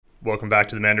Welcome back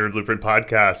to the Mandarin Blueprint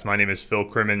Podcast. My name is Phil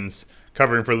Crimmins,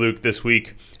 covering for Luke this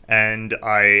week, and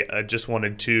I just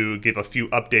wanted to give a few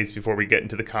updates before we get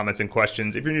into the comments and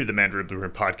questions. If you're new to the Mandarin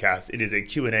Blueprint Podcast, it is a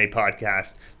Q&A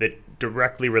podcast that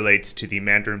directly relates to the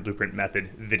Mandarin Blueprint Method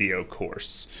video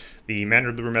course. The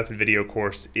Mandarin Blueprint Method video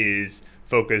course is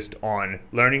focused on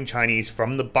learning Chinese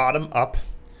from the bottom up,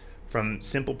 from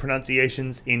simple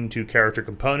pronunciations into character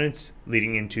components,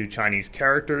 leading into Chinese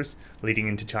characters, leading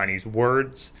into Chinese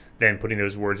words, then putting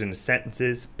those words into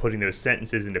sentences, putting those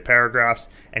sentences into paragraphs,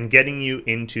 and getting you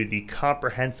into the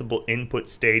comprehensible input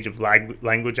stage of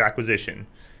language acquisition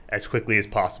as quickly as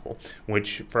possible,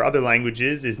 which for other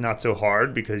languages is not so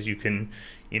hard because you can,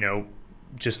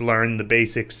 just learn the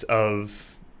basics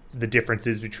of the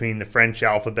differences between the French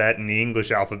alphabet and the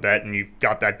English alphabet, and you've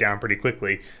got that down pretty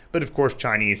quickly. But of course,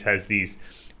 Chinese has these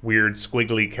weird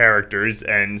squiggly characters,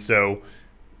 and so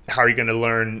how are you going to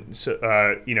learn,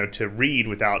 to read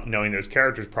without knowing those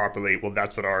characters properly? Well,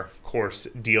 that's what our course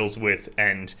deals with,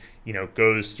 and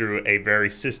goes through a very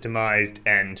systemized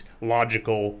and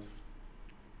logical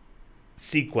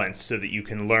sequence so that you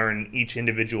can learn each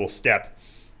individual step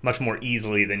much more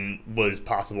easily than was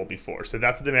possible before. So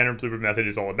that's what the Mandarin Blueprint Method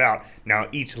is all about. Now,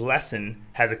 each lesson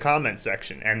has a comment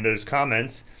section, and those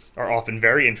comments are often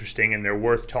very interesting and they're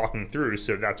worth talking through.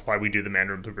 So that's why we do the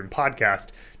Mandarin Blueprint Podcast,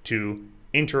 to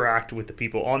interact with the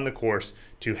people on the course,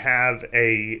 to have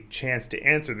a chance to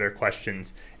answer their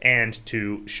questions, and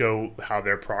to show how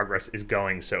their progress is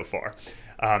going so far.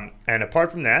 And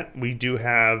apart from that, we do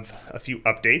have a few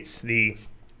updates. The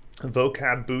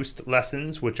vocab boost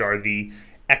lessons, which are the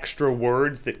extra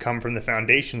words that come from the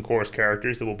foundation course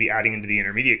characters that we'll be adding into the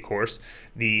intermediate course.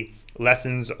 The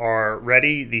lessons are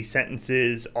ready. The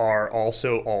sentences are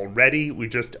also all ready. We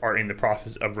just are in the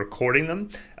process of recording them.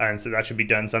 And so that should be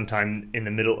done sometime in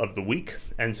the middle of the week.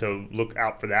 And so look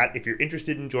out for that. If you're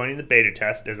interested in joining the beta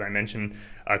test, as I mentioned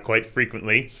quite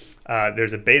frequently,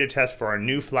 there's a beta test for our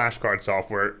new flashcard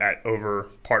software over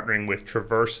partnering with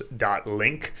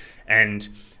Traverse.link. And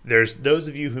there's those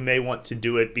of you who may want to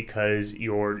do it because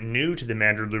you're new to the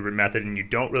Mandarin Blueprint Method and you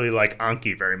don't really like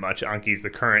Anki very much. Anki is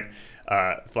the current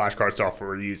flashcard software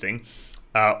we're using.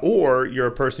 Or you're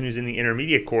a person who's in the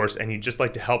intermediate course and you'd just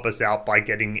like to help us out by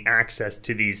getting access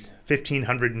to these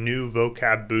 1,500 new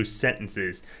vocab boost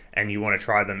sentences, and you want to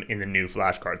try them in the new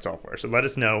flashcard software. So let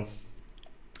us know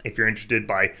if you're interested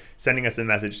by sending us a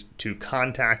message to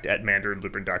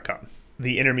contact@mandarinblueprint.com.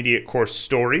 The intermediate course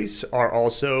stories are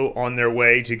also on their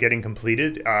way to getting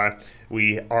completed.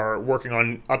 We are working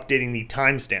on updating the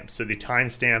timestamps. So the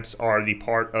timestamps are the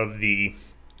part of the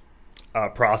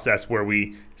process where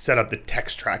we set up the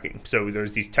text tracking. So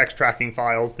there's these text tracking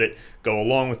files that go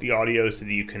along with the audio so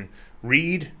that you can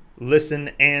read,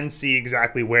 listen, and see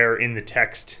exactly where in the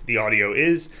text the audio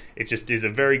is. It just is a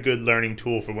very good learning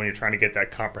tool for when you're trying to get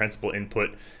that comprehensible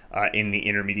input in the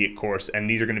intermediate course. And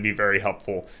these are going to be very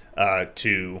helpful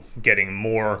to getting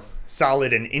more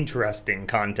solid and interesting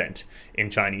content in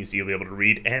Chinese you'll be able to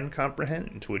read and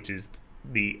comprehend, which is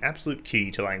the absolute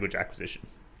key to language acquisition.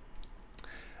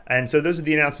 And so those are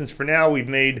the announcements for now. We've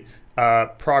made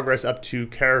progress up to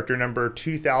character number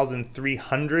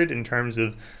 2,300 in terms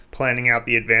of planning out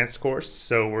the advanced course.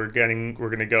 So we're going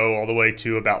to go all the way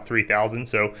to about 3,000.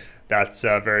 So that's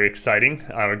very exciting.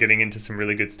 We're getting into some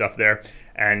really good stuff there.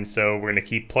 And so we're going to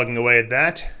keep plugging away at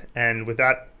that. And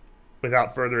without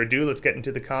further ado, let's get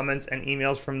into the comments and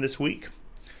emails from this week.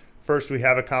 First, we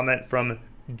have a comment from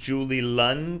Julie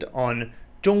Lund on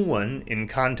Zhongwen in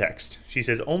context. She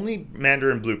says, only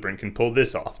Mandarin Blueprint can pull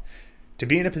this off. To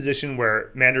be in a position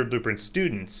where Mandarin Blueprint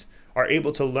students are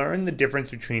able to learn the difference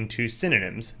between two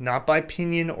synonyms, not by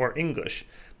pinyin or English,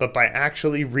 but by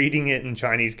actually reading it in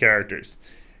Chinese characters.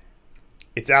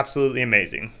 It's absolutely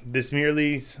amazing. This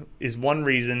merely is one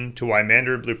reason to why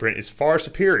Mandarin Blueprint is far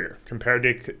superior compared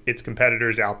to its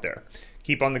competitors out there.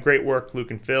 Keep on the great work, Luke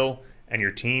and Phil, and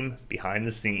your team behind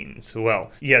the scenes.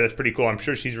 Well, yeah, that's pretty cool. I'm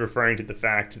sure she's referring to the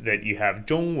fact that you have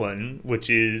Zhongwen, which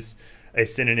is a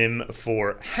synonym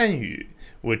for Hanyu,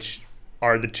 which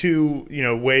are the two,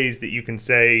 ways that you can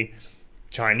say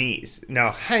Chinese.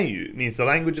 Now, Hanyu means the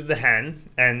language of the Han,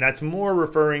 and that's more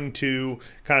referring to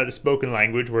kind of the spoken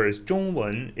language, whereas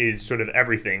Zhongwen is sort of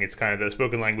everything. It's kind of the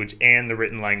spoken language and the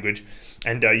written language.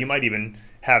 And you might even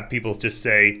have people just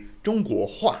say 中国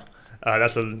话.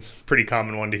 That's a pretty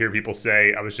common one to hear people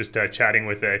say. I was just chatting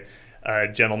with a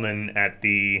gentleman at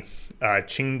the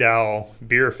Qingdao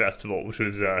Beer Festival, which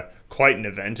was quite an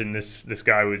event. And this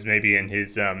guy was maybe in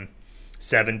his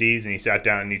 70s, and he sat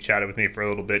down and he chatted with me for a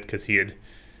little bit because he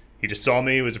just saw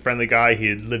me. He was a friendly guy. He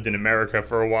had lived in America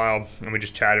for a while, and we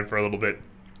just chatted for a little bit.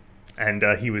 And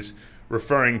he was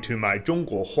referring to my 中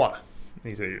国话.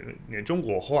 He said, 中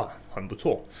国话很不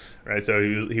错, right? So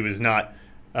he was not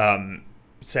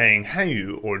saying 汉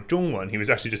语 or 中文. He was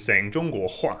actually just saying 中国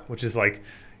话, which is like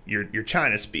your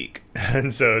China speak.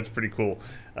 And so it's pretty cool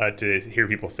to hear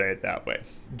people say it that way.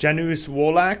 Janus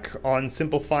Wolak on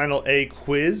Simple Final A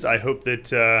quiz. I hope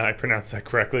that I pronounced that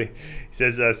correctly. He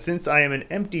says, since I am an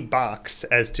empty box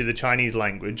as to the Chinese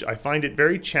language, I find it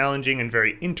very challenging and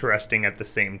very interesting at the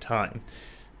same time.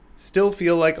 Still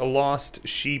feel like a lost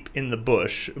sheep in the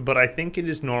bush, but I think it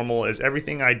is normal as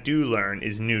everything I do learn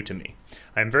is new to me.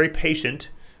 I am very patient,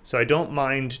 so I don't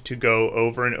mind to go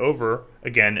over and over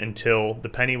again until the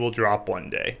penny will drop one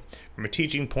day. From a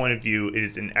teaching point of view, it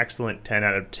is an excellent 10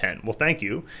 out of 10. Well, thank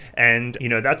you. And,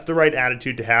 that's the right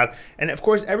attitude to have. And, of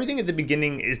course, everything at the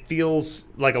beginning, it feels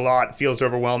like a lot, feels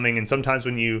overwhelming. And sometimes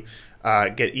when you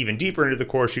get even deeper into the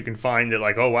course, you can find that,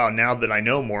 like, oh, wow, now that I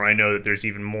know more, I know that there's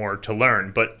even more to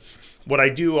learn. But what I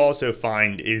do also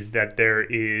find is that there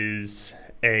is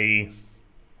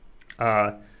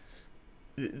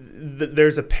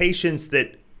there's a patience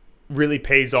that really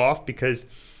pays off, because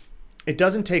it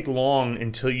doesn't take long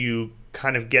until you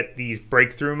kind of get these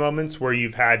breakthrough moments where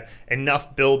you've had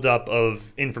enough buildup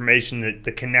of information that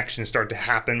the connections start to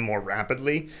happen more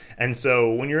rapidly. And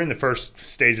so when you're in the first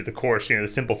stage of the course, the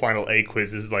Simple Final A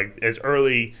quiz is like as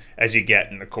early as you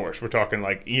get in the course. We're talking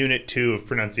like Unit 2 of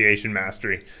Pronunciation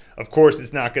Mastery. Of course,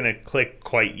 it's not going to click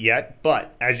quite yet,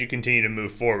 but as you continue to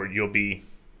move forward, you'll be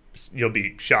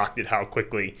shocked at how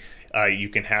quickly you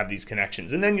can have these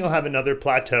connections. And then you'll have another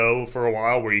plateau for a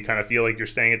while where you kind of feel like you're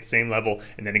staying at the same level.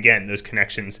 And then again, those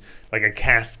connections, like a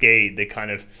cascade, they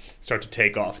kind of start to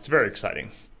take off. It's very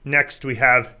exciting. Next, we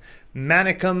have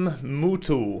Manikam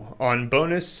Mutu on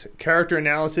bonus character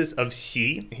analysis of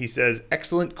Xi. He says,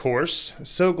 excellent course.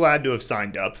 So glad to have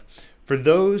signed up. For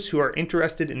those who are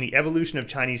interested in the evolution of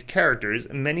Chinese characters,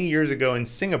 many years ago in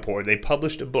Singapore, they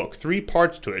published a book, 3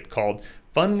 parts to it, called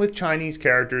Fun with Chinese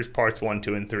Characters, Parts 1,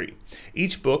 2, and 3.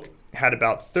 Each book had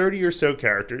about 30 or so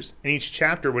characters, and each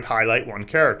chapter would highlight one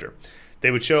character.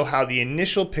 They would show how the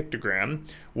initial pictogram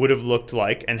would have looked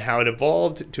like and how it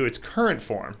evolved to its current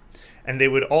form. And they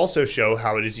would also show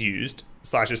how it is used /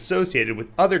 associated with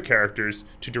other characters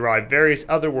to derive various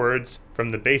other words from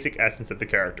the basic essence of the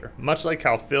character. Much like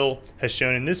how Phil has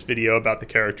shown in this video about the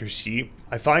character Xi,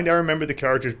 I find I remember the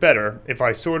characters better if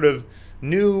I sort of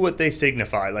knew what they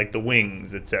signify, like the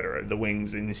wings, etc. The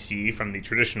wings in Xi from the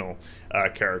traditional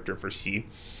character for Xi.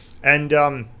 And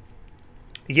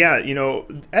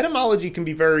etymology can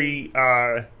be very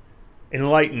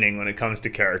enlightening when it comes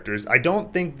to characters. I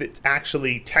don't think that's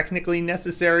actually technically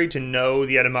necessary to know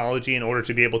the etymology in order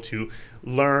to be able to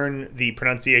learn the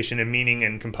pronunciation and meaning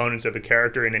and components of a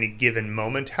character in any given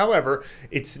moment. However,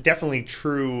 it's definitely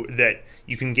true that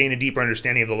you can gain a deeper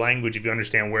understanding of the language if you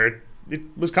understand where it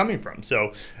was coming from.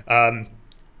 So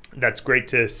that's great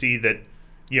to see that,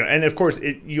 and of course,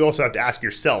 you also have to ask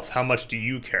yourself, how much do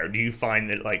you care? Do you find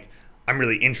that, like, I'm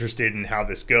really interested in how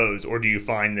this goes? Or do you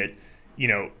find that,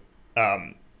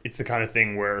 it's the kind of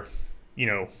thing where,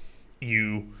 you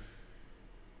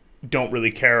don't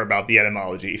really care about the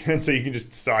etymology. And so you can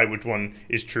just decide which one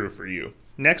is true for you.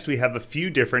 Next, we have a few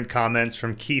different comments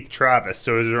from Keith Travis.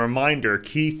 So as a reminder,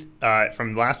 Keith,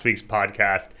 from last week's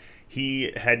podcast,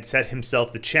 he had set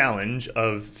himself the challenge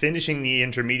of finishing the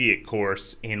intermediate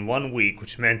course in 1 week,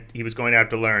 which meant he was going to have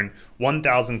to learn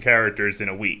 1,000 characters in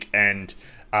a week. And,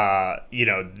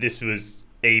 this was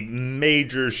a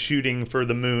major shooting for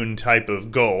the moon type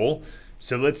of goal.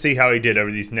 So let's see how he did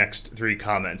over these next 3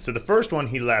 comments. So the first one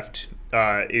he left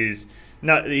is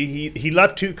not, he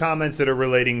left 2 comments that are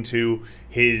relating to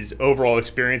his overall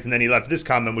experience, and then he left this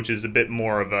comment, which is a bit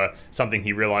more of something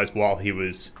he realized while he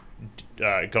was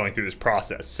going through this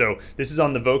process. So this is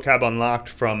on the vocab unlocked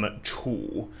from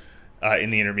Chu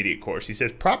in the intermediate course. He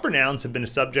says, proper nouns have been a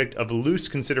subject of loose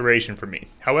consideration for me.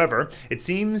 However, it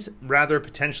seems rather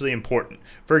potentially important.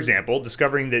 For example,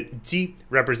 discovering that Ji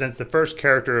represents the first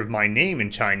character of my name in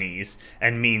Chinese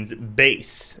and means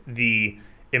base. The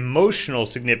emotional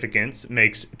significance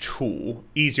makes Chu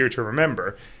easier to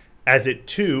remember, as it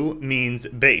too means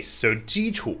base. So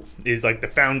基础 is like the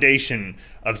foundation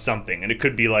of something, and it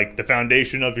could be like the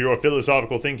foundation of your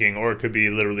philosophical thinking, or it could be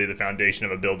literally the foundation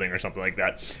of a building or something like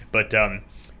that. But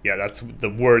that's the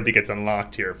word that gets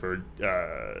unlocked here for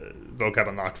vocab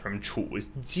unlocked from 处 is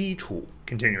基础.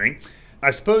 Continuing, I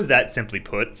suppose that, simply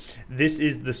put, this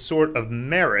is the sort of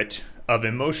merit of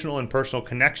emotional and personal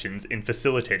connections in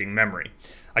facilitating memory.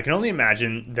 I can only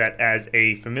imagine that as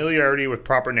a familiarity with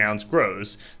proper nouns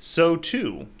grows, so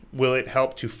too will it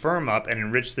help to firm up and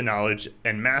enrich the knowledge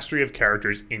and mastery of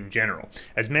characters in general.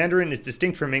 As Mandarin is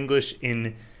distinct from English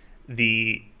in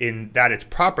that its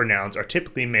proper nouns are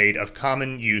typically made of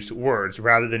common use words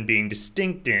rather than being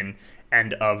distinct in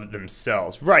and of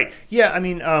themselves. Right. Yeah, I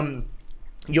mean,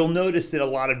 you'll notice that a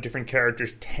lot of different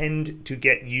characters tend to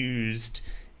get used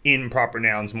in proper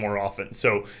nouns more often.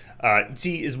 So,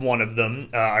 ji is one of them.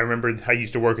 I remember I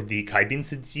used to work at the Kai Bin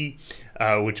Si Ji,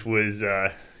 which was,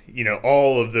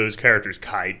 all of those characters,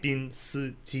 Kai Bin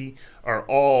Si Ji, are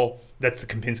all, that's the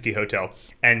Kempinski Hotel,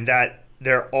 and that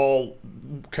they're all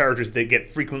characters that get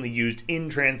frequently used in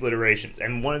transliterations.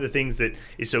 And one of the things that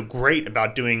is so great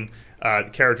about doing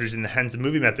characters in the Hensa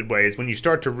movie method way is when you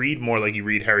start to read more like you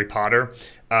read Harry Potter,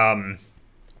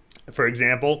 for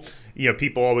example,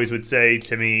 people always would say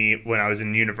to me when I was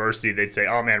in university, they'd say,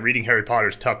 oh man, reading Harry Potter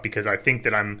is tough because I think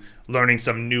that I'm learning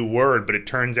some new word, but it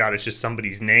turns out it's just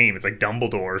somebody's name. It's like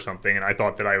Dumbledore or something. And I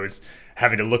thought that I was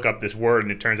having to look up this word,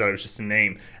 and it turns out it was just a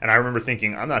name. And I remember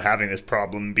thinking, I'm not having this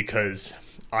problem because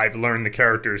I've learned the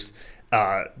characters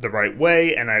the right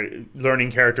way, and I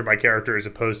learning character by character as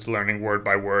opposed to learning word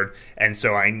by word. And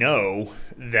so I know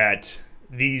that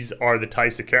these are the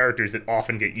types of characters that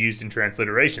often get used in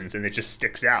transliterations, and it just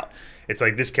sticks out. It's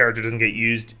like this character doesn't get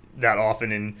used that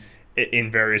often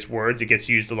in various words. It gets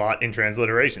used a lot in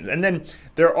transliterations. And then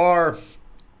there are,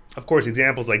 of course,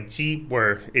 examples like ji,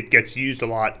 where it gets used a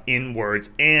lot in words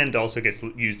and also gets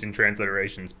used in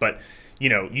transliterations. But,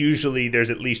 usually there's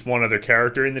at least one other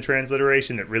character in the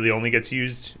transliteration that really only gets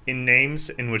used in names,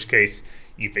 in which case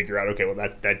you figure out, okay, well,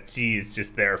 that ji is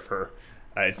just there for...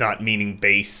 it's not meaning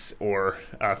base or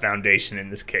foundation in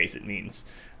this case. It means,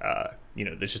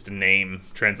 there's just a name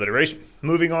transliteration.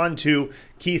 Moving on to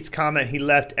Keith's comment he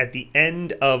left at the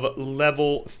end of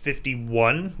level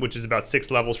 51, which is about 6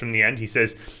 levels from the end. He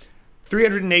says,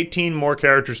 318 more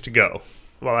characters to go.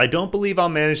 While I don't believe I'll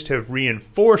manage to have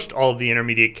reinforced all of the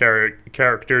intermediate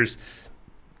characters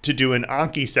to do an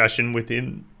Anki session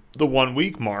within the 1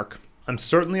 week mark, I'm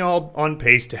certainly all on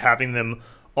pace to having them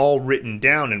all written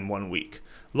down in 1 week.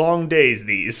 Long days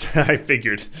these, I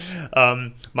figured.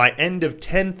 My end of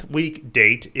 10th week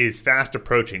date is fast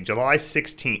approaching, July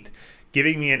 16th,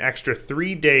 giving me an extra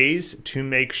 3 days to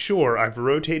make sure I've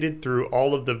rotated through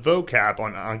all of the vocab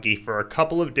on Anki for a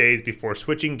couple of days before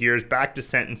switching gears back to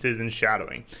sentences and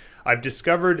shadowing. I've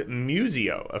discovered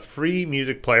Musio, a free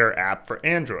music player app for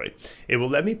Android. It will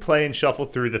let me play and shuffle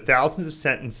through the thousands of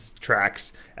sentence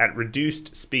tracks at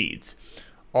reduced speeds,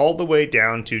 all the way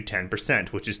down to 10%,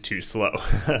 which is too slow.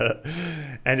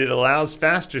 And it allows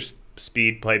faster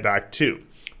speed playback too.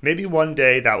 Maybe one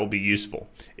day that will be useful.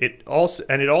 It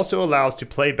also allows to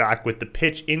play back with the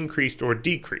pitch increased or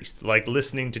decreased, like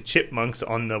listening to chipmunks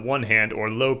on the one hand or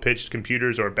low-pitched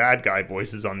computers or bad guy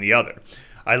voices on the other.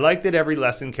 I like that every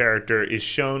lesson character is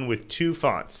shown with 2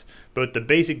 fonts, both the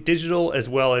basic digital as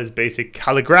well as basic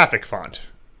calligraphic font.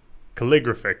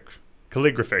 Calligraphic.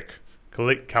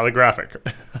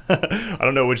 I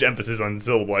don't know which emphasis on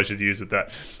syllable I should use with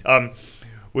that.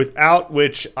 Without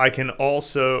which I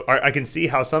can see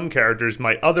how some characters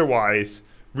might otherwise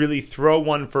really throw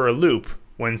one for a loop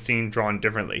when seen drawn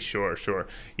differently. Sure.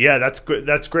 Yeah, that's good.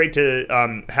 That's great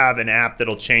to have an app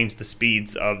that'll change the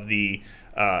speeds of the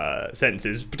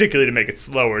sentences, particularly to make it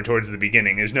slower towards the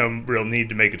beginning. There's no real need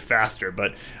to make it faster,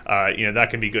 but that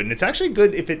can be good. And it's actually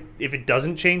good if it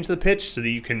doesn't change the pitch, so that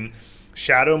you can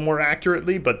shadow more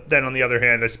accurately. But then on the other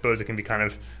hand, I suppose it can be kind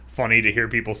of funny to hear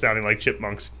people sounding like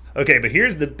chipmunks. Okay, but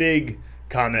here's the big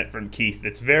comment from Keith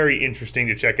that's very interesting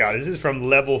to check out. This is from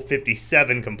level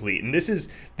 57 complete, and this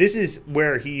is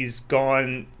where he's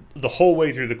gone the whole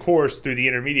way through the course, through the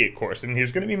intermediate course, and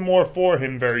there's going to be more for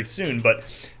him very soon. But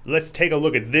let's take a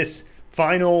look at this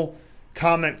final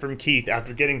comment from Keith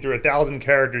after getting through 1,000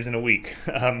 characters in a week.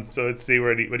 So let's see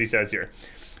what he says here.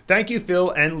 Thank you,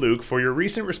 Phil and Luke, for your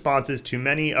recent responses to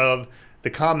many of the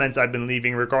comments I've been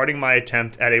leaving regarding my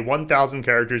attempt at a 1,000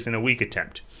 characters in a week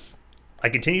attempt. I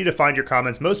continue to find your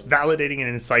comments most validating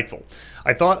and insightful.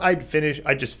 I thought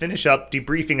I'd just finish up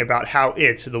debriefing about how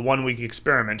the 1 week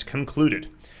experiment, concluded.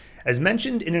 As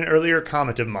mentioned in an earlier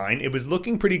comment of mine, it was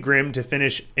looking pretty grim to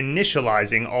finish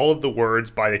initializing all of the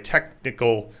words by the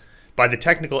technical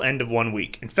end of 1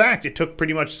 week. In fact, it took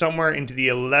pretty much somewhere into an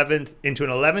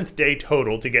 11th day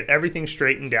total to get everything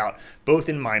straightened out, both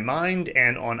in my mind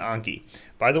and on Anki.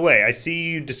 By the way, I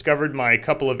see you discovered my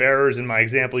couple of errors in my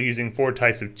example using 4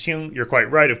 types of qing. You're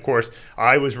quite right, of course.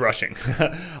 I was rushing.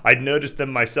 I'd noticed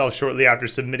them myself shortly after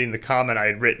submitting the comment I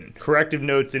had written. Corrective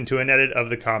notes into an edit of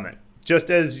the comment.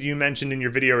 Just as you mentioned in your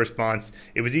video response,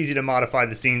 it was easy to modify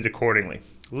the scenes accordingly.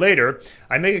 Later,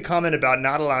 I make a comment about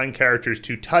not allowing characters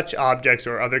to touch objects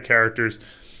or other characters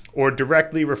or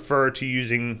directly refer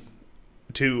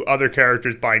to other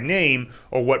characters by name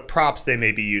or what props they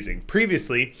may be using.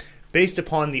 Previously, based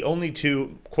upon the only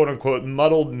two quote-unquote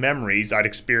muddled memories I'd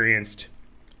experienced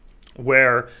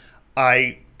where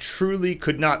I truly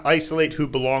could not isolate who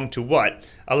belonged to what,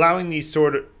 allowing these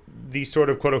sort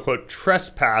of quote-unquote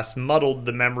trespass muddled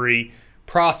the memory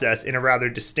process in a rather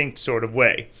distinct sort of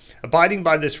way. Abiding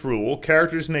by this rule,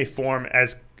 characters may form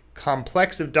as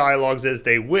complex of dialogues as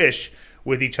they wish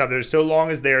with each other so long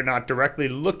as they are not directly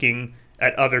looking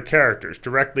at other characters,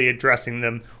 directly addressing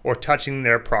them, or touching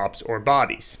their props or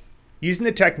bodies. Using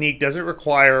the technique doesn't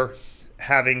require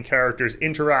having characters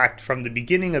interact from the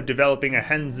beginning of developing a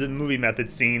Henze movie method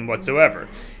scene whatsoever.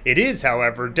 It is,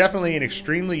 however, definitely an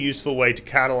extremely useful way to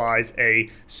catalyze a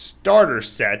starter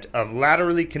set of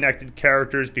laterally connected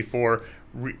characters before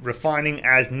refining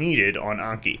as needed on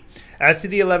Anki. As to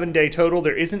the 11-day total,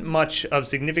 there isn't much of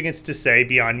significance to say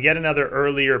beyond yet another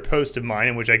earlier post of mine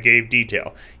in which I gave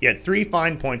detail. Yet 3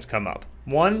 fine points come up.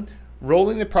 1.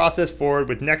 Rolling the process forward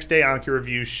with next day Anki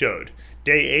reviews showed.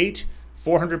 Day 8,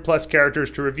 400 plus characters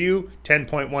to review,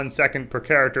 10.1 second per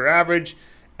character average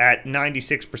at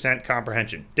 96%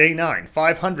 comprehension. Day 9,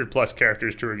 500 plus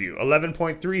characters to review,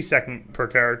 11.3 second per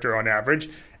character on average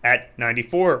at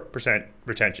 94%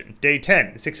 retention. Day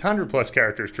 10, 600 plus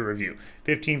characters to review,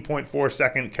 15.4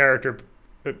 second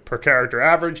per character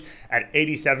average at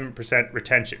 87%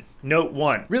 retention. Note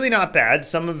 1. Really not bad.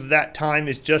 Some of that time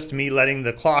is just me letting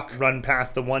the clock run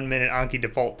past the 1 minute Anki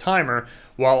default timer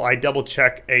while I double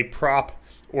check a prop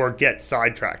or get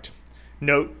sidetracked.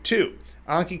 Note 2.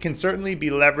 Anki can certainly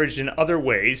be leveraged in other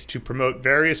ways to promote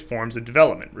various forms of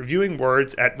development. Reviewing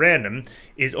words at random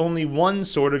is only one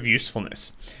sort of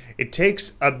usefulness. It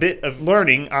takes a bit of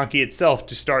learning Anki itself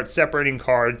to start separating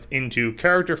cards into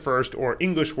character first or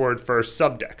English word first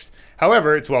subdecks.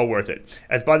 However, it's well worth it,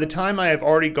 as by the time I have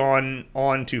already gone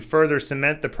on to further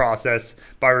cement the process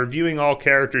by reviewing all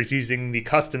characters using the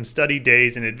custom study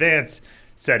days in advance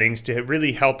settings to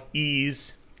really help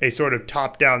ease a sort of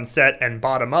top-down set and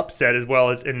bottom-up set, as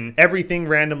well as an everything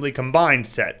randomly combined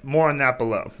set. More on that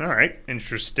below. All right,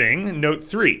 interesting. Note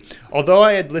 3. Although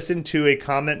I had listened to a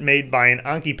comment made by an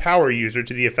Anki Power user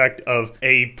to the effect of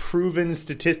a proven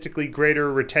statistically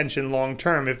greater retention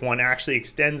long-term if one actually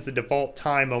extends the default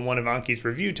time on one of Anki's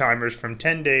review timers from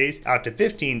 10 days out to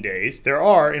 15 days, there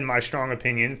are, in my strong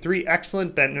opinion, 3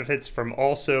 excellent benefits from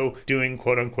also doing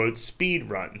quote-unquote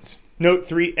speed runs. Note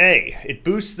 3A, it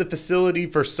boosts the facility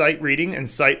for sight reading and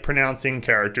sight pronouncing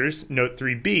characters. Note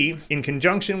 3B, in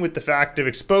conjunction with the fact of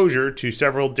exposure to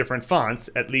several different fonts,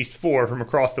 at least 4 from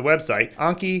across the website,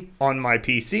 Anki on my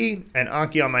PC and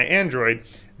Anki on my Android,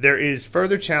 there is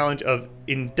further challenge of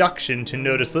induction to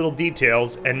notice little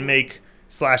details and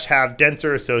make/have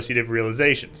denser associative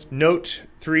realizations. Note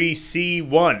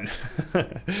 3C1.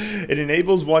 It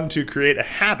enables one to create a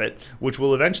habit which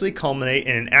will eventually culminate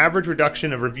in an average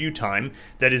reduction of review time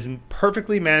that is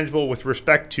perfectly manageable with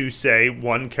respect to, say,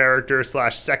 1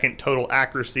 character/second total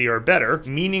accuracy or better,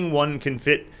 meaning one can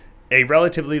fit a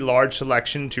relatively large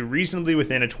selection to reasonably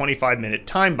within a 25-minute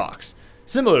time box.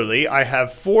 Similarly, I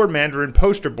have 4 Mandarin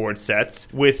poster board sets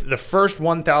with the first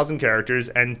 1,000 characters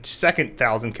and second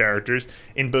 1,000 characters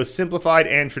in both simplified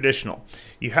and traditional.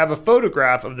 You have a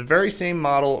photograph of the very same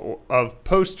model of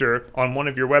poster on one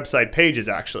of your website pages,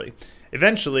 actually.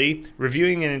 Eventually,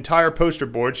 reviewing an entire poster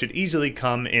board should easily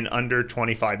come in under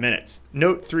 25 minutes.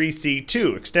 Note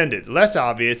 3C2 extended. Less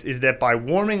obvious is that by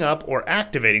warming up or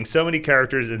activating so many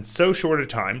characters in so short a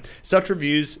time, such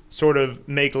reviews sort of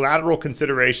make lateral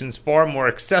considerations far more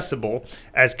accessible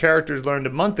as characters learned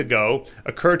a month ago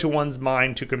occur to one's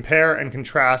mind to compare and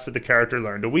contrast with the character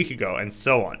learned a week ago, and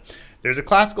so on. There's a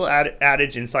classical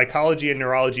adage in Psychology and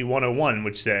Neurology 101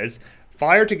 which says,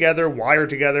 fire together, wire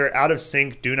together, out of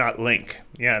sync, do not link.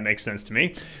 Yeah, it makes sense to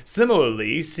me.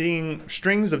 Similarly, seeing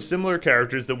strings of similar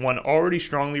characters that one already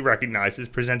strongly recognizes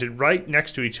presented right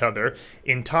next to each other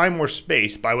in time or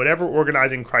space by whatever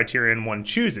organizing criterion one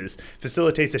chooses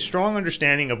facilitates a strong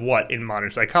understanding of what, in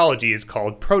modern psychology, is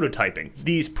called prototyping.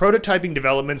 These prototyping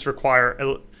developments require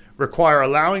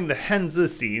allowing the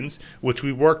Henze scenes, which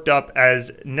we worked up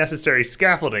as necessary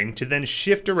scaffolding, to then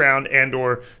shift around and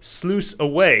or sluice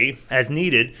away as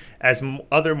needed as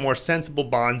other more sensible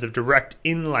bonds of direct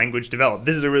in-language develop.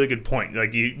 This is a really good point.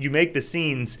 Like you make the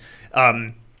scenes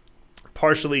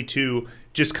partially to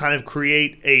just kind of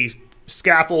create a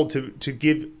scaffold to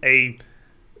give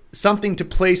something to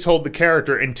placehold the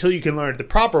character until you can learn it the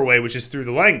proper way, which is through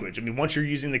the language. I mean, once you're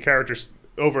using the characters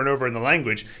over and over in the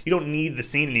language, you don't need the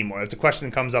scene anymore. It's a question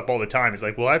that comes up all the time. It's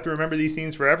like, well, I have to remember these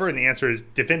scenes forever? And the answer is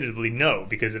definitively no,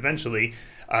 because eventually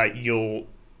you'll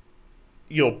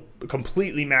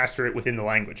completely master it within the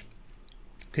language.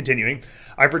 Continuing,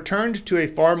 I've returned to a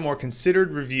far more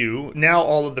considered review. Now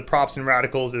all of the props and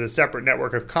radicals is a separate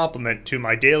network of complement to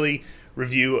my daily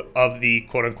review of the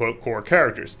quote-unquote core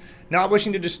characters. Not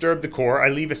wishing to disturb the core, I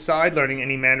leave aside learning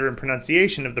any Mandarin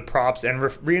pronunciation of the props and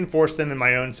reinforce them in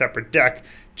my own separate deck,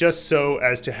 just so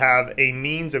as to have a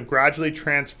means of gradually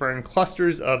transferring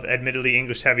clusters of admittedly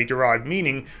English-heavy derived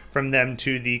meaning from them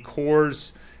to the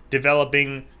core's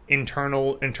developing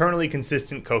internally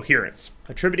consistent coherence.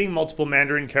 Attributing multiple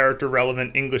Mandarin character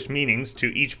relevant English meanings to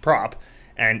each prop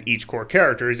and each core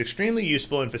character is extremely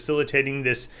useful in facilitating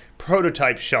this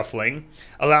prototype shuffling,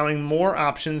 allowing more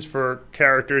options for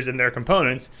characters and their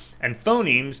components and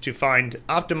phonemes to find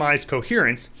optimized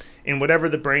coherence in whatever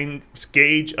the brain's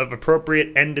gauge of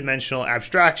appropriate n-dimensional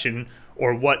abstraction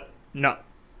or what not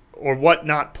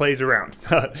plays around.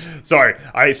 Sorry,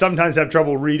 I sometimes have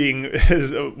trouble reading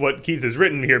what Keith has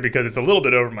written here because it's a little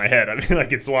bit over my head. I mean,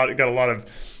 like it's got a lot of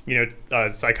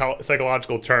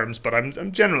psychological terms, but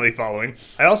I'm generally following.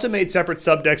 I also made separate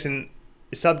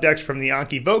subdecks from the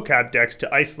Anki vocab decks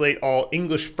to isolate all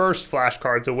English first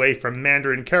flashcards away from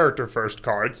Mandarin character first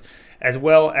cards, as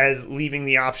well as leaving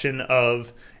the option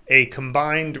of a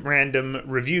combined random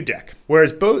review deck.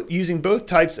 Whereas using both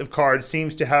types of cards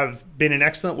seems to have been an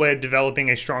excellent way of developing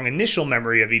a strong initial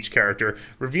memory of each character,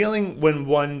 revealing when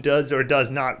one does or does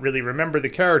not really remember the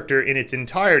character in its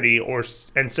entirety,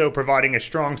 and so providing a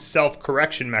strong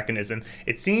self-correction mechanism.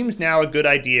 It seems now a good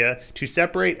idea to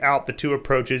separate out the two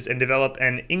approaches and develop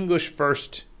an English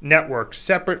first network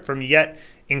separate from yet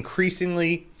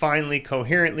increasingly finely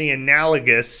coherently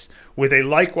analogous with a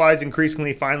likewise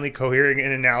increasingly finely coherent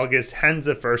and analogous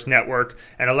Hansa first network,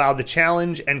 and allow the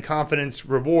challenge and confidence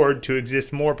reward to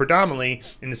exist more predominantly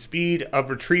in the speed of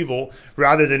retrieval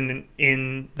rather than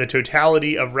in the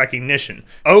totality of recognition.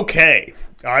 Okay,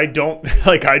 I don't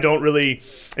really,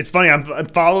 it's funny, I'm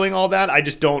following all that, I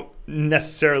just don't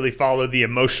necessarily follow the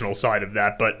emotional side of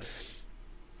that, but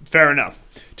fair enough.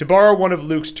 To borrow one of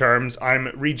Luke's terms, I'm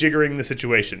rejiggering the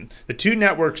situation. The two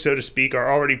networks, so to speak,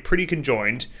 are already pretty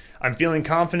conjoined. I'm feeling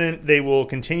confident they will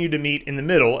continue to meet in the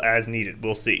middle as needed.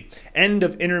 We'll see. End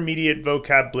of intermediate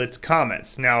vocab blitz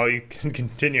comments. Now,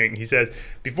 continuing, he says,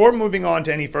 before moving on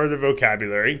to any further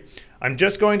vocabulary, I'm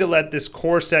just going to let this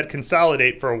core set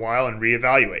consolidate for a while and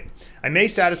reevaluate. I may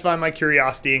satisfy my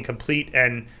curiosity and complete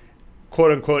an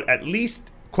quote-unquote at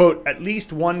least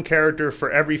one character for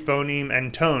every phoneme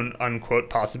and tone, unquote,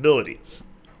 possibility.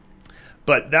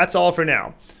 But that's all for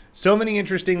now. So many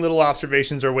interesting little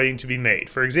observations are waiting to be made.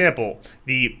 For example,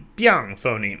 the biang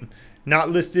phoneme, not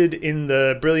listed in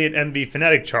the brilliant MV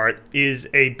phonetic chart, is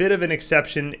a bit of an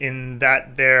exception in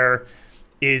that there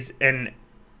is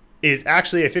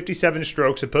actually a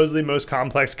 57-stroke, supposedly most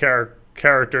complex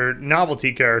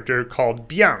novelty character called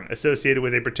Biang, associated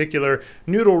with a particular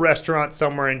noodle restaurant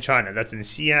somewhere in China. That's in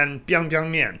Xi'an, Biang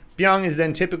Biang Mian. Biang is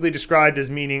then typically described as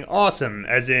meaning awesome,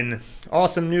 as in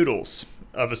awesome noodles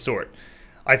of a sort.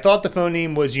 I thought the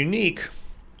phoneme was unique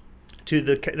to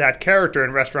that character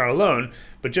and restaurant alone,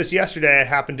 but just yesterday I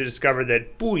happened to discover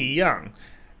that Bui Yang,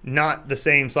 not the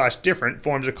same/different,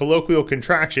 forms a colloquial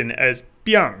contraction as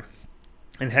Biang,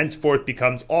 and henceforth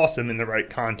becomes awesome in the right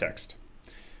context.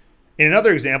 In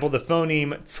another example, the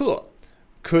phoneme ц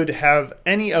could have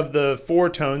any of the four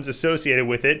tones associated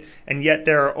with it, and yet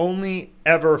there are only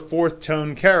ever fourth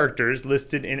tone characters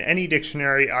listed in any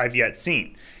dictionary I've yet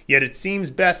seen. Yet it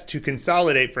seems best to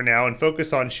consolidate for now and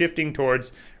focus on shifting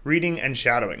towards reading and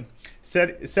shadowing.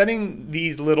 Setting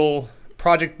these little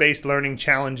project-based learning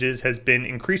challenges has been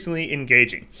increasingly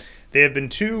engaging. They have been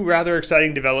two rather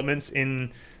exciting developments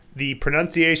in the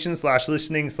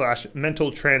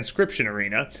pronunciation/listening/mental transcription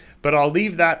arena, but I'll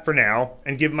leave that for now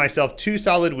and give myself 2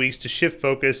 solid weeks to shift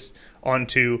focus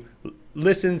onto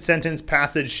listen, sentence,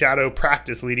 passage, shadow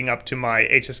practice leading up to my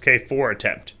HSK4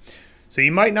 attempt. So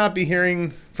you might not be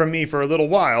hearing from me for a little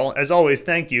while. As always,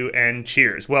 thank you and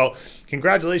cheers. Well,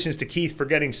 congratulations to Keith for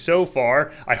getting so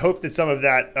far. I hope that some of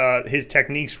that, his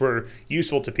techniques were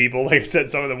useful to people. Like I said,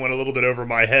 some of them went a little bit over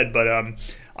my head, but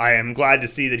I am glad to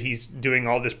see that he's doing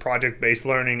all this project-based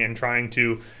learning and trying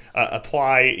to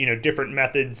apply, different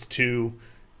methods to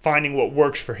finding what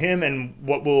works for him and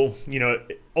what will,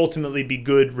 ultimately be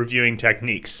good reviewing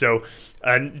techniques. So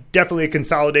definitely a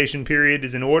consolidation period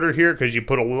is in order here because you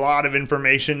put a lot of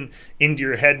information into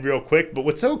your head real quick. But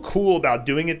what's so cool about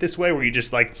doing it this way, where you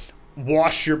just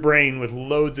wash your brain with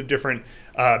loads of different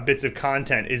bits of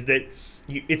content, is that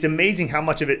it's amazing how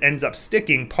much of it ends up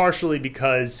sticking, partially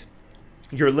because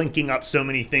you're linking up so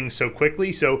many things so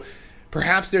quickly. So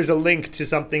perhaps there's a link to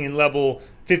something in level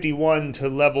 51 to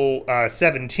level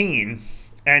 17.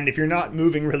 And if you're not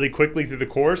moving really quickly through the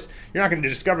course, you're not going to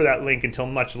discover that link until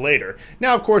much later.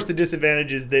 Now, of course, the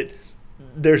disadvantage is that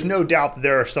there's no doubt that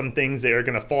there are some things that are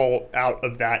going to fall out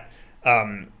of that,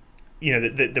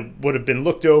 that would have been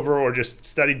looked over or just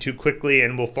studied too quickly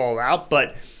and will fall out.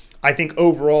 But I think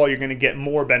overall you're going to get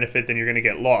more benefit than you're going to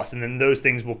get lost. And then those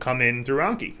things will come in through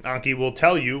Anki. Anki will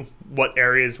tell you what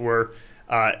areas were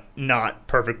not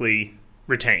perfectly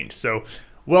retained. So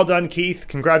well done, Keith.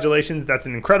 Congratulations. That's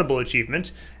an incredible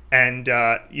achievement. And,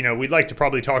 we'd like to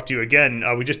probably talk to you again.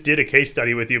 We just did a case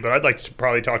study with you, but I'd like to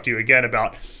probably talk to you again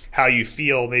about how you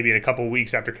feel maybe in a couple of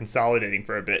weeks after consolidating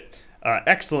for a bit.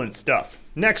 Excellent stuff.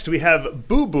 Next, we have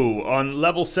Boo Boo on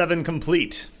level 7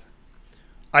 complete.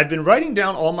 I've been writing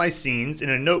down all my scenes in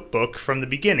a notebook from the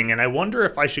beginning, and I wonder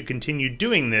if I should continue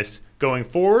doing this going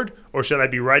forward, or should I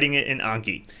be writing it in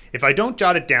Anki? If I don't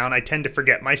jot it down, I tend to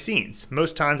forget my scenes.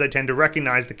 Most times I tend to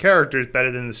recognize the characters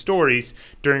better than the stories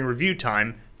during review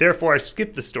time, therefore I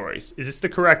skip the stories. Is this the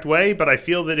correct way? But I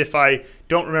feel that if I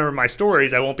don't remember my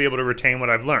stories, I won't be able to retain what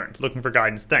I've learned. Looking for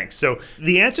guidance, thanks. So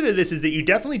the answer to this is that you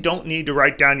definitely don't need to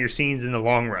write down your scenes in the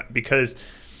long run, because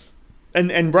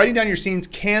And writing down your scenes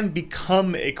can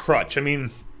become a crutch. I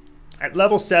mean, at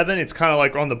level 7, it's kind of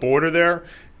like on the border there,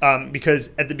 because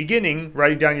at the beginning,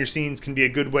 writing down your scenes can be a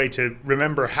good way to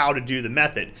remember how to do the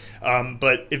method.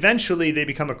 But eventually, they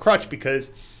become a crutch,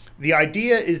 because the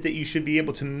idea is that you should be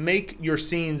able to make your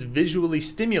scenes visually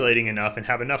stimulating enough and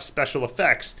have enough special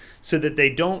effects so that they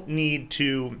don't need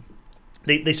to,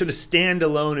 they sort of stand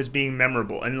alone as being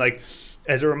memorable. And like,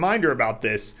 as a reminder about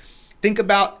this, think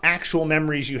about actual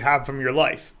memories you have from your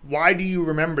life. Why do you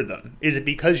remember them? Is it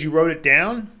because you wrote it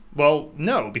down? Well,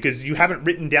 no, because you haven't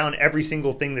written down every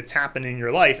single thing that's happened in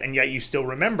your life, and yet you still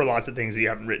remember lots of things that you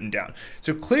haven't written down.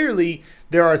 So clearly,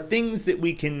 there are things that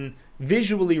we can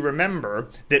visually remember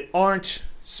that aren't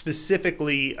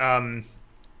specifically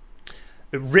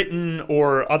written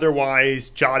or otherwise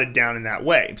jotted down in that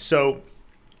way. So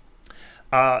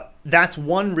that's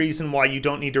one reason why you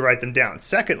don't need to write them down.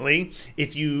 Secondly,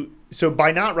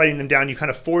 by not writing them down, you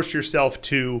kind of force yourself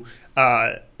to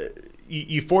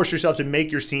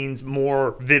make your scenes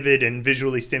more vivid and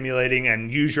visually stimulating,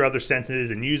 and use your other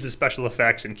senses and use the special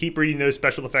effects, and keep reading those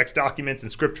special effects documents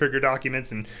and script trigger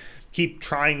documents, and keep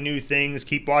trying new things,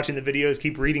 keep watching the videos,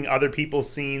 keep reading other people's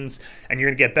scenes, and you're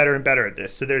going to get better and better at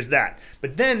this. So there's that.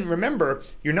 But then remember,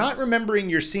 you're not remembering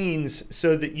your scenes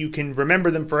so that you can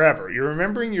remember them forever. You're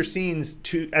remembering your scenes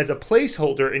as a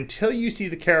placeholder until you see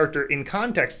the character in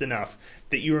context enough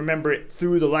that you remember it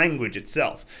through the language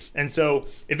itself. And so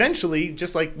eventually,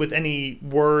 just like with any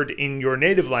word in your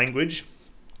native language,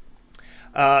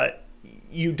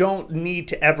 you don't need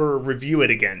to ever review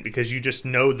it again, because you just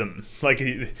know them. Like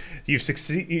you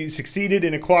succeeded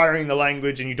in acquiring the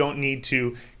language, and you don't need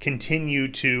to continue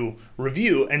to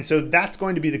review. And so that's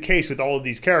going to be the case with all of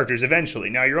these characters eventually.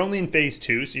 Now, you're only in phase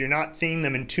 2, so you're not seeing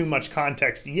them in too much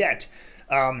context yet,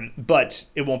 but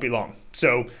it won't be long.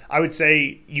 So I would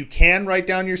say you can write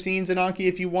down your scenes in Anki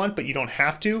if you want, but you don't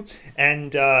have to.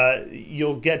 And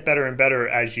you'll get better and better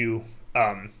as you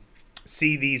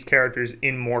see these characters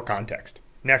in more context.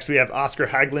 Next, we have Oscar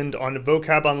Hagland on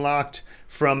Vocab Unlocked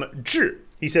from Zhi.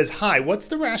 He says, hi, what's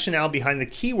the rationale behind the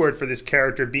keyword for this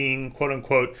character being, quote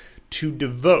unquote, to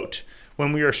devote,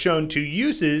 when we are shown 2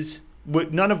 uses,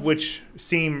 none of which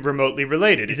seem remotely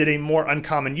related? Is it a more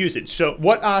uncommon usage? So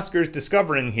what Oscar's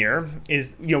discovering here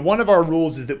is, one of our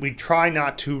rules is that we try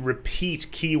not to repeat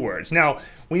keywords. Now,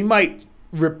 we might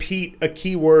repeat a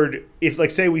keyword if, like,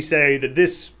 say we say that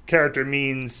this character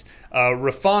means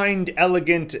refined,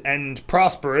 elegant, and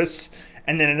prosperous,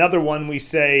 and then another one we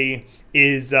say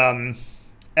is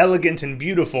elegant and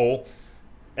beautiful,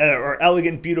 or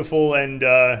elegant, beautiful, and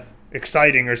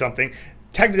exciting, or something.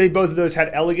 Technically, both of those had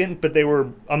elegant, but they were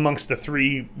amongst the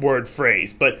 3-word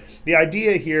phrase. But the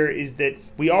idea here is that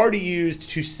we already used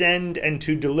to send and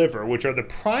to deliver, which are the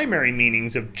primary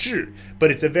meanings of zhi,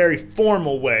 but it's a very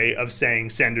formal way of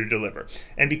saying send or deliver.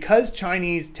 And because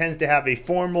Chinese tends to have a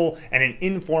formal and an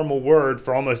informal word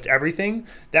for almost everything,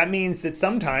 that means that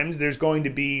sometimes there's going to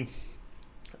be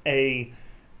a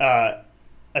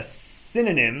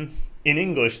synonym in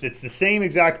English that's the same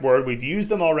exact word. We've used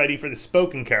them already for the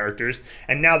spoken characters,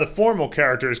 and now the formal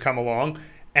characters come along,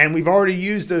 and we've already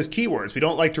used those keywords. We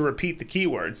don't like to repeat the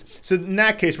keywords. So in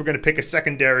that case, we're going to pick a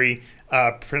secondary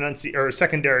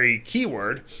secondary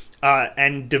keyword,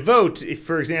 and devote. If,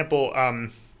 for example,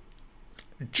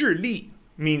 致力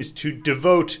means to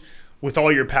devote with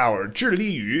all your power. 致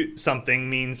力于 something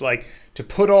means like to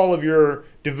put all of your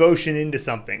devotion into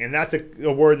something. And that's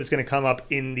a word that's going to come up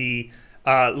in the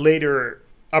later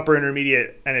upper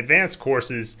intermediate and advanced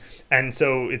courses. And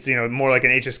so it's, more like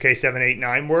an HSK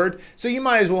 789 word. So you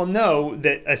might as well know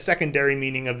that a secondary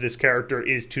meaning of this character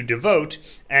is to devote.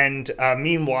 And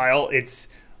meanwhile,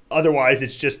 otherwise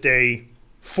it's just a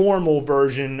formal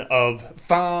version of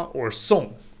fa or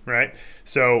song, right?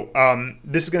 So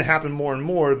this is going to happen more and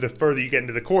more the further you get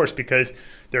into the course, because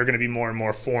there are going to be more and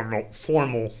more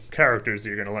formal characters that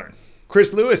you're going to learn.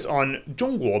 Chris Lewis on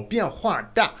中国变化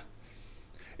大.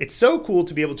 It's so cool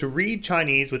to be able to read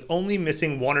Chinese with only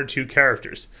missing one or two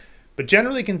characters, but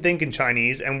generally can think in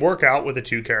Chinese and work out what the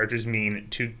two characters mean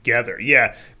together.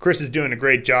 Yeah, Chris is doing a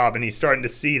great job, and he's starting to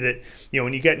see that,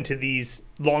 when you get into these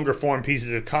longer form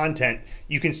pieces of content,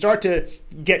 you can start to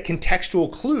get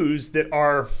contextual clues that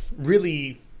are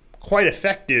really quite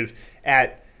effective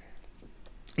at,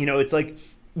 it's like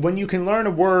when you can learn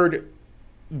a word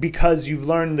because you've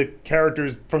learned the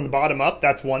characters from the bottom up,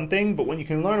 that's one thing. But when you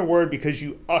can learn a word because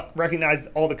you recognize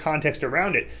all the context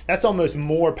around it, that's almost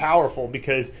more powerful,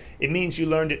 because it means you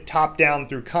learned it top down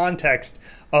through context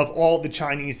of all the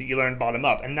Chinese that you learned bottom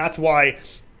up. And that's why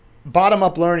bottom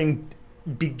up learning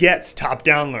begets top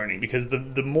down learning, because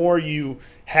the more you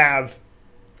have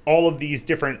all of these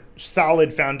different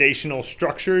solid foundational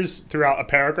structures throughout a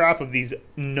paragraph of these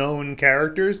known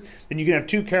characters, then you can have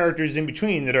two characters in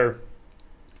between that are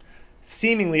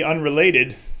seemingly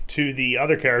unrelated to the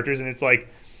other characters, and it's like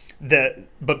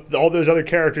but all those other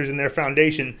characters in their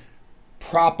foundation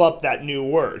prop up that new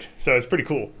word. So it's pretty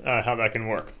cool how that can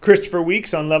work. Christopher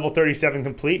Weeks on level 37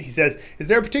 complete. He says, is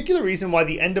there a particular reason why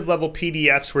the end of level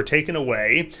PDFs were taken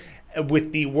away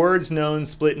with the words known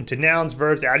split into nouns,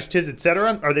 verbs, adjectives,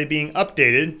 etc.? Are they being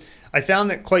updated? I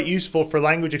found that quite useful for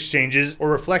language exchanges or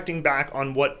reflecting back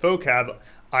on what vocab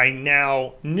I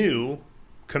now knew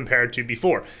compared to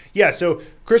before. Yeah, so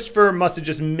Christopher must have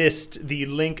just missed the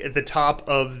link at the top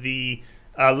of the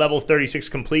level 36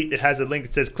 complete. It has a link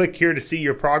that says click here to see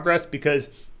your progress, because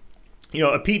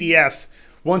a PDF,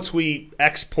 once we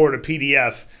export a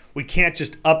PDF, we can't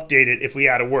just update it if we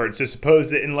add a word. So suppose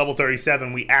that in level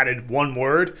 37 we added one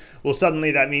word. Well,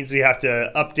 suddenly that means we have to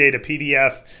update a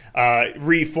PDF,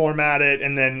 reformat it,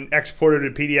 and then export it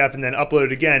to PDF, and then upload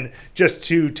it again, just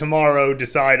to tomorrow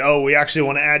decide, we actually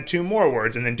want to add two more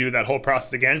words, and then do that whole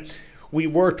process again. We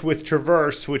worked with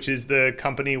Traverse, which is the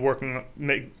company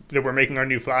that we're making our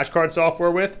new flashcard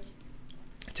software with,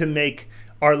 to make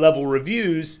our level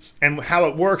reviews. And how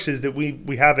it works is that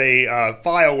we have a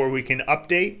file where we can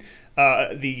update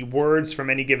the words from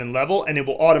any given level, and it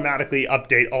will automatically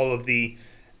update all of the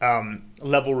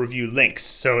level review links.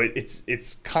 So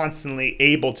it's constantly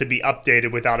able to be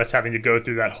updated without us having to go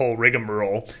through that whole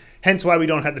rigmarole. Hence why we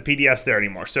don't have the PDFs there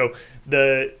anymore. So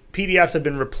the PDFs have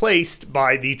been replaced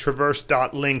by the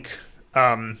traverse.link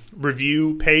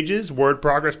review pages, word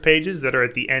progress pages that are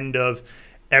at the end of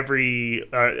at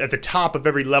the top of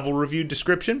every level review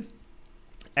description.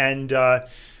 And,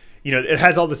 it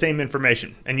has all the same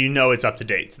information, and it's up to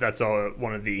date. So that's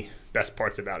one of the best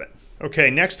parts about it.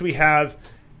 Okay, next we have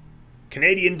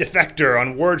Canadian Defector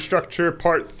on word structure,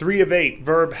 part 3 of 8,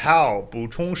 verb hao, 补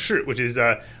充式, which is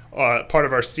part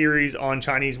of our series on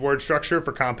Chinese word structure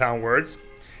for compound words.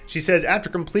 She says, after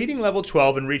completing level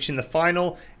 12 and reaching the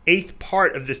final 8th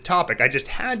part of this topic, I just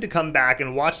had to come back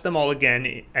and watch them all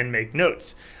again and make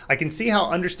notes. I can see how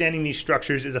understanding these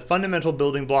structures is a fundamental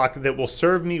building block that will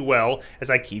serve me well as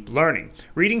I keep learning.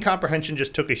 Reading comprehension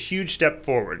just took a huge step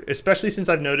forward, especially since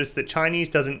I've noticed that Chinese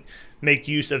doesn't make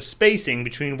use of spacing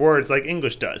between words like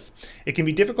English does. It can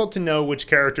be difficult to know which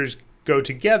characters go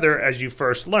together as you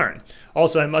first learn.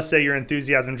 Also, I must say your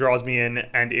enthusiasm draws me in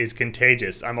and is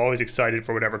contagious. I'm always excited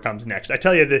for whatever comes next. I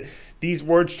tell you that these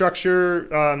word structure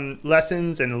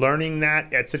lessons and learning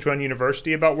that at Sichuan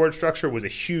University about word structure was a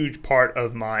huge part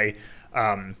of my,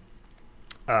 it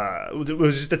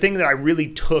was just the thing that I really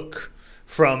took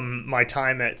from my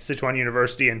time at Sichuan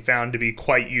University and found to be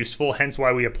quite useful, hence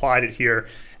why we applied it here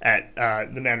at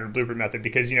the Mandarin Blueprint Method,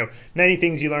 because, many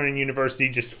things you learn in university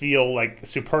just feel like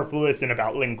superfluous and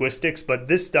about linguistics, but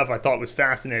this stuff I thought was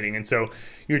fascinating, and so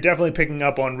you're definitely picking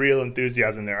up on real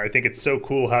enthusiasm there. I think it's so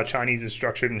cool how Chinese is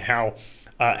structured and how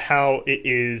it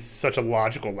is such a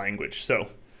logical language. So,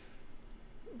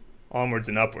 onwards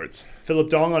and upwards. Philip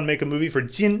Dong on Make a Movie for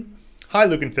Jin. Hi,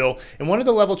 Luke and Phil. In one of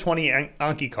the level 20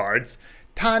 Anki cards,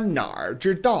 他哪儿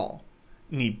知道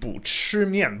你不吃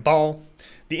面包?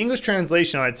 The English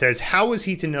translation on it says, how is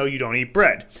he to know you don't eat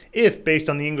bread? If, based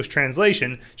on the English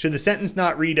translation, should the sentence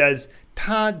not read as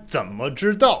他怎么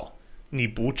知道你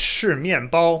不吃面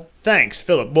包. Thanks,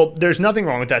 Philip. Well, there's nothing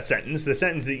wrong with that sentence. The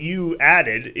sentence that you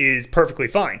added is perfectly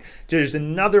fine. There's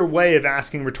another way of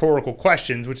asking rhetorical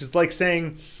questions, which is like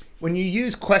saying, when you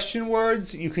use question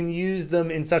words, you can use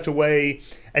them in such a way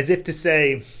as if to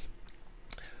say,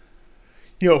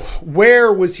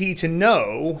 where was he to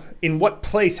know? In what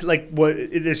place? Like,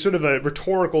 there's sort of a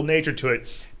rhetorical nature to it.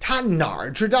 他哪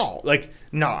儿知道? Like,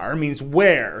 哪儿 means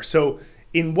where. So,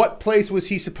 in what place was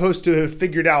he supposed to have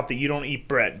figured out that you don't eat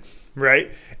bread,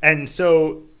 right? And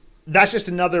so that's just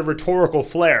another rhetorical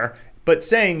flair. But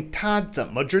saying 他怎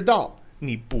么知道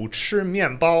你不吃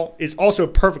面包 is also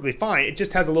perfectly fine. It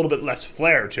just has a little bit less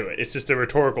flair to it. It's just a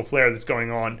rhetorical flair that's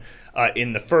going on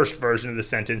in the first version of the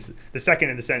sentence. The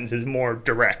second of the sentence is more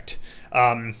direct.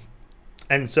 And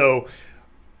so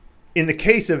in the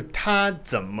case of 他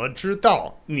怎么知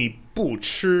道你不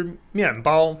吃面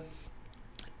包,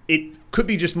 it could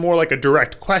be just more like a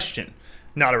direct question,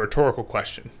 not a rhetorical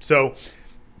question. So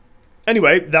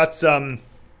anyway, that's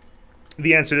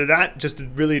the answer to that. Just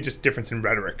difference in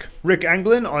rhetoric. Rick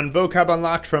Anglin on Vocab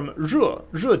Unlocked from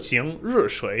热情热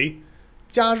水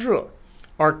加热.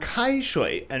 Are 开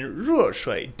水 and 热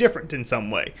水different in some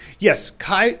way? Yes,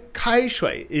 开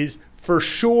水 is for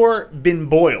sure been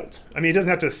boiled. I mean, it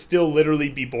doesn't have to still literally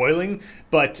be boiling,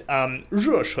 but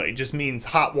热水 just means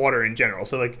hot water in general.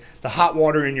 So like the hot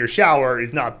water in your shower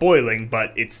is not boiling,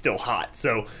 but it's still hot.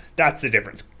 So that's the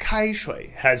difference. 开水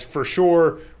has for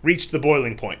sure reached the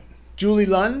boiling point. Julie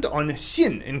Lund on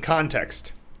信 in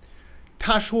context.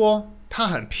 她说她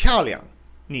很漂亮，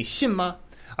你信吗?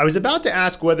 I was about to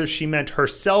ask whether she meant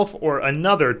herself or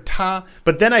another 她,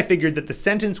 but then I figured that the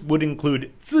sentence would include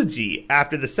自己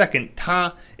after the second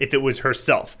她 if it was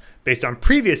herself, based on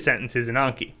previous sentences in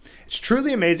Anki. It's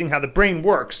truly amazing how the brain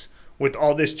works with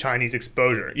all this Chinese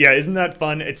exposure. Yeah, isn't that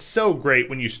fun? It's so great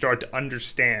when you start to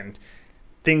understand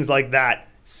things like that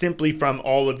simply from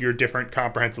all of your different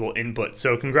comprehensible inputs.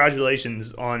 So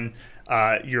congratulations on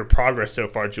your progress so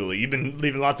far, Julie. You've been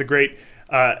leaving lots of great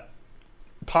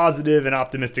positive and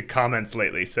optimistic comments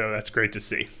lately, so that's great to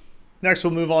see. Next,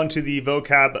 we'll move on to the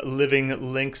vocab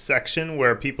living links section,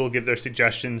 where people give their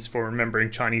suggestions for remembering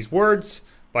Chinese words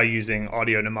by using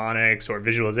audio mnemonics or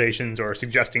visualizations or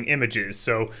suggesting images.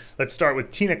 So let's start with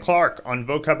Tina Clark on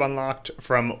Vocab Unlocked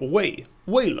from 为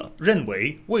了认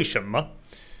为为什么.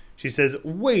 She says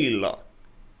为了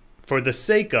for the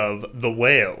sake of the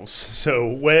whales. So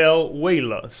whale, 为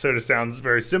了 sort of sounds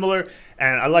very similar,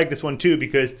 and I like this one too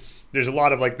because there's a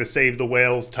lot of like the save the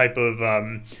whales type of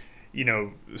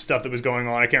stuff that was going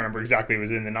on. I can't remember exactly, it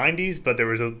was in the 90s, but there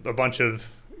was a bunch of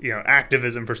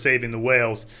activism for saving the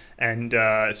whales, and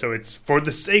so it's for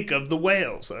the sake of the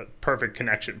whales. A perfect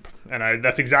connection, and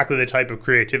that's exactly the type of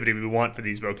creativity we want for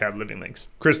these vocab living links.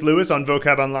 Chris Lewis on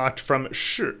Vocab Unlocked from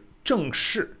是正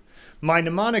式. My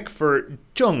mnemonic for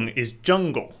正 is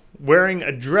jungle. Wearing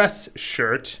a dress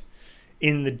shirt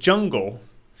in the jungle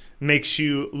makes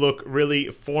you look really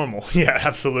formal. Yeah,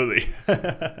 absolutely.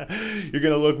 You're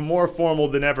going to look more formal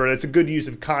than ever. That's a good use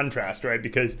of contrast, right?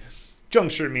 Because 正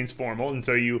式 means formal, and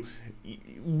so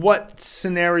what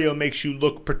scenario makes you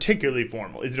look particularly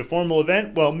formal? Is it a formal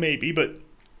event? Well, maybe, but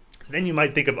then you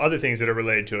might think of other things that are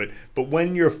related to it. But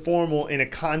when you're formal in a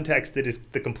context that is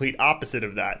the complete opposite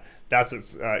of that, that's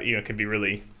what's can be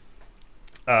really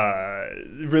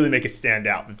make it stand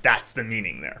out. That's the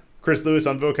meaning there. Chris Lewis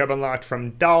on Vocab Unlocked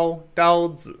from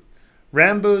Daozi.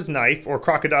 Rambo's knife, or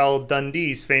Crocodile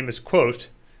Dundee's famous quote,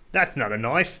 "That's not a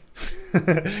knife."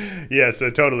 Yeah, so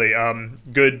totally.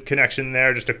 Good connection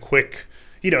there. Just a quick,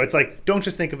 it's like, don't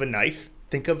just think of a knife.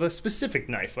 Think of a specific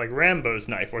knife, like Rambo's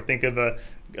knife, or think of a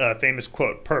famous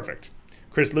quote. Perfect.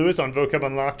 Chris Lewis on Vocab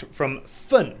Unlocked from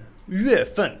分, 月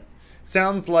份.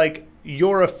 Sounds like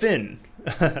you're a fin,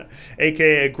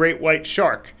 aka a great white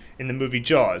shark in the movie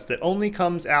Jaws, that only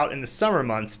comes out in the summer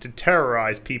months to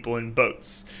terrorize people in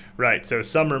boats. Right, so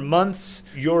summer months,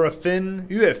 you're a fin,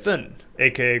 月份,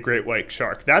 aka great white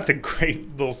shark. That's a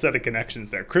great little set of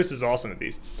connections there. Chris is awesome at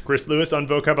these. Chris Lewis on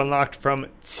Vocab Unlocked from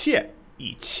切,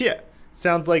 一切.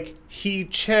 Sounds like he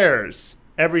chairs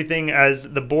everything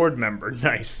as the board member.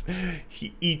 Nice.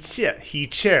 He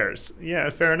chairs. Yeah,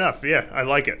 fair enough. Yeah, I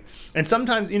like it. And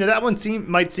sometimes, that one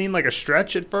might seem like a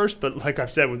stretch at first, but like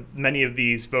I've said with many of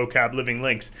these vocab living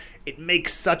links, it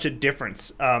makes such a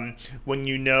difference when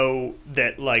you know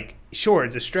that, like, sure,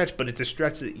 it's a stretch, but it's a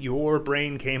stretch that your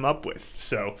brain came up with.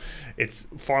 So it's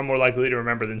far more likely to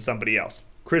remember than somebody else.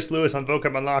 Chris Lewis on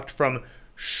Vocab Unlocked from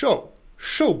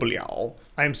受不了.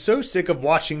 I'm so sick of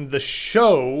watching the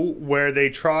show where they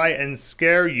try and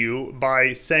scare you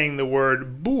by saying the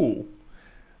word 不.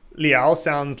 Liao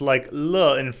sounds like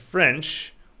le in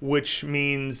French, which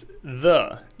means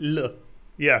the. Le.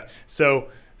 Yeah. So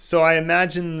I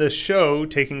imagine the show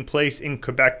taking place in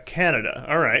Quebec, Canada.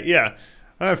 All right. Yeah.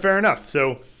 Fair enough.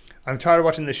 So I'm tired of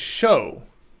watching the show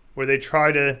where they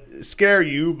try to scare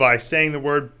you by saying the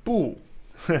word boo.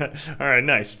 All right,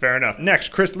 nice. Fair enough. Next,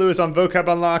 Chris Lewis on Vocab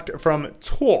Unlocked from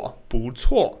错,不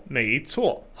错,没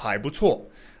错,还不错.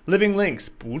 Living Links,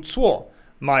 不错.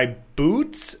 My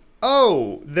boots?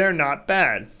 Oh, they're not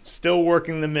bad. Still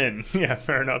working them in. Yeah,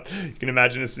 fair enough. You can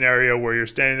imagine a scenario where you're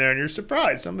standing there and you're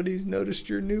surprised somebody's noticed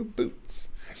your new boots.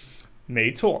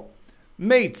 没错.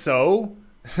 没错.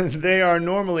 They are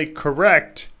normally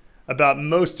correct about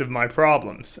most of my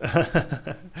problems.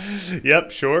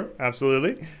 Yep, sure,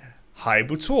 absolutely. 还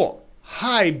不错.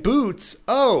 High boots.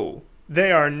 Oh,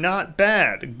 they are not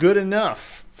bad. Good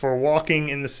enough for walking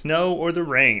in the snow or the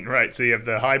rain. Right, so you have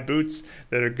the high boots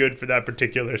that are good for that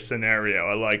particular scenario.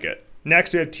 I like it.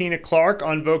 Next, we have Tina Clark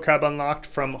on Vocab Unlocked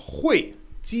from 会,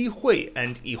机会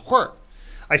and 一会儿.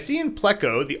 I see in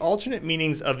Pleco the alternate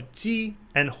meanings of 机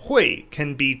and 会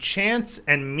can be chance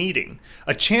and meeting.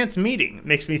 A chance meeting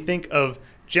makes me think of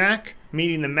Jack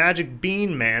meeting the magic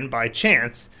bean man by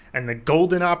chance and the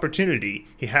golden opportunity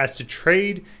he has to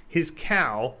trade his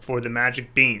cow for the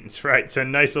magic beans, right? So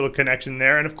nice little connection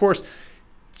there. And of course,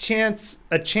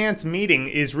 a chance meeting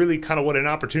is really kind of what an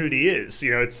opportunity is.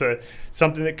 You know, it's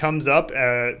something that comes up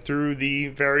through the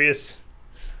various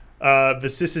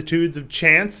vicissitudes of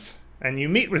chance, and you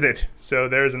meet with it. So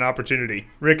there's an opportunity.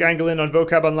 Rick Angelin on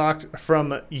Vocab Unlocked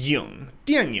from 影,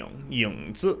电影,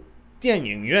影子,电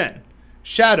影院.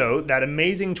 Shadow, that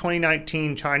amazing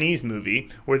 2019 Chinese movie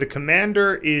where the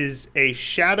commander is a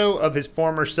shadow of his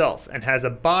former self and has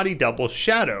a body double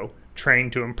Shadow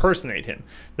trained to impersonate him.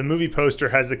 The movie poster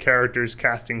has the characters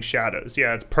casting shadows.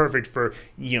 Yeah, it's perfect for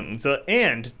影子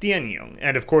and 电影.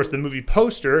 And of course, the movie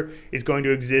poster is going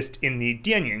to exist in the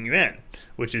电影院,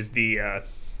 which is the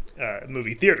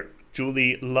movie theater.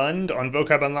 Julie Lund on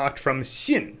Vocab Unlocked from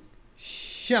信,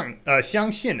相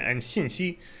信 and 信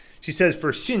息. She says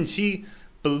for 信息,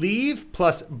 believe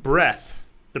plus breath.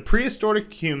 The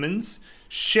prehistoric humans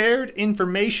shared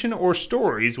information or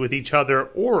stories with each other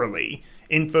orally,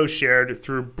 info shared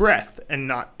through breath and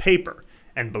not paper,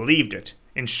 and believed it.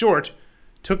 In short,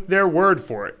 took their word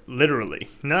for it, literally.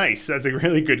 Nice. That's a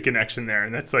really good connection there.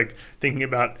 And that's like thinking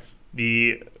about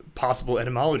the possible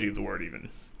etymology of the word even.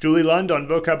 Julie Lund on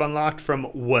Vocab Unlocked from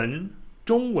文,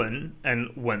 中文, and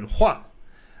文化.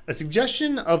 A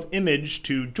suggestion of image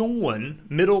to 中文,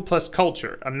 middle plus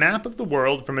culture, a map of the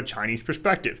world from a Chinese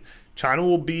perspective. China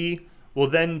will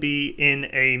then be in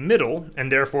a middle,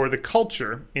 and therefore the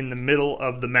culture in the middle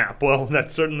of the map. Well,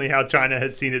 that's certainly how China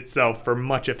has seen itself for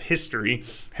much of history,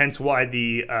 hence why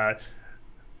the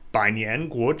百年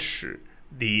国耻,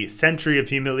 the century of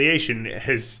humiliation,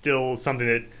 is still something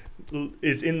that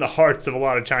is in the hearts of a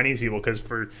lot of Chinese people, because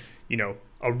for,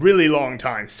 a really long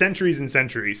time, centuries and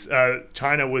centuries,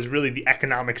 China was really the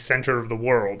economic center of the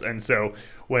world. And so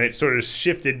when it sort of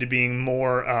shifted to being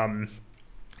more,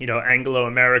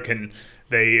 Anglo-American,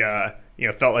 they,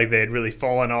 felt like they had really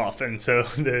fallen off. And so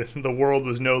the world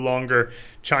was no longer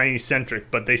Chinese-centric,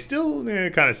 but they still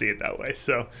kind of see it that way.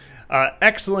 So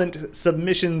excellent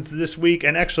submissions this week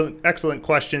and excellent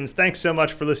questions. Thanks so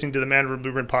much for listening to the Mandarin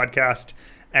Blueprint podcast,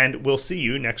 and we'll see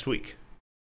you next week.